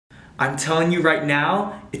I'm telling you right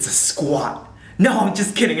now, it's a squat. No, I'm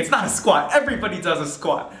just kidding, it's not a squat. Everybody does a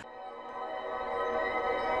squat.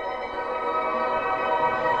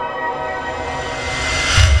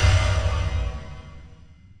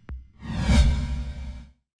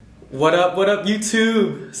 What up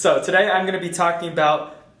YouTube? So today I'm going to be talking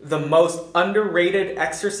about the most underrated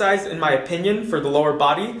exercise in my opinion for the lower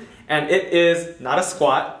body, and it is not a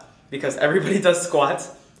squat because everybody does squats.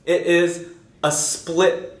 It is a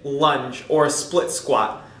split lunge or a split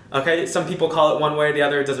squat. Okay, some people call it one way or the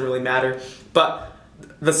other, it doesn't really matter. But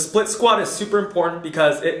the split squat is super important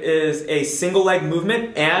because it is a single leg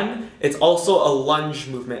movement and it's also a lunge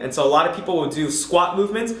movement. And so a lot of people will do squat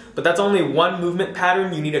movements, but that's only one movement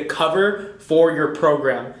pattern you need to cover for your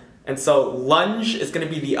program. And so lunge is going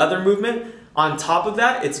to be the other movement. On top of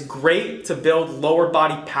that, it's great to build lower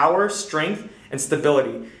body power, strength, and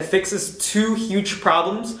stability. It fixes two huge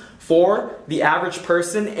problems for the average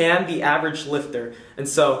person and the average lifter. And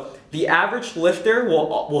so the average lifter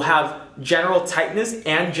will have general tightness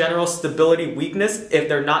and general stability weakness if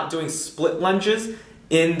they're not doing split lunges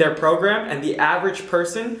in their program, and the average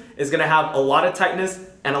person is going to have a lot of tightness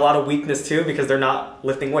and a lot of weakness too because they're not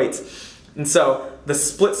lifting weights. And so the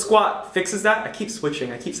split squat fixes that. I keep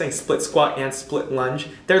switching. I keep saying split squat and split lunge.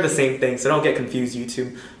 They're the same thing, so don't get confused,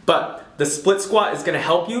 YouTube. But the split squat is going to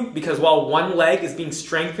help you because while one leg is being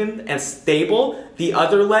strengthened and stable, the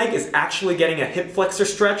other leg is actually getting a hip flexor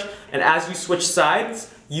stretch. And as you switch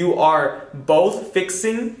sides, you are both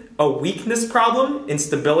fixing a weakness problem in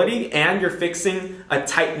stability and you're fixing a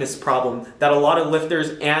tightness problem that a lot of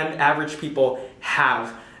lifters and average people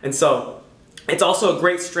have. And so it's also a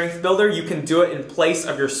great strength builder. You can do it in place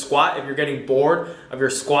of your squat if you're getting bored of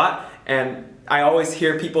your squat. And I always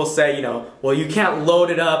hear people say, you know, well, you can't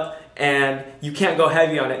load it up and you can't go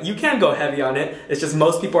heavy on it. You can go heavy on it. It's just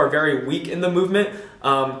most people are very weak in the movement.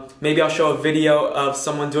 Maybe I'll show a video of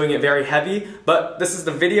someone doing it very heavy, but this is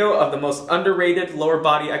the video of the most underrated lower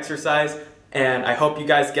body exercise, and I hope you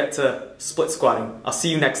guys get to split squatting. I'll see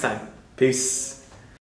you next time. Peace.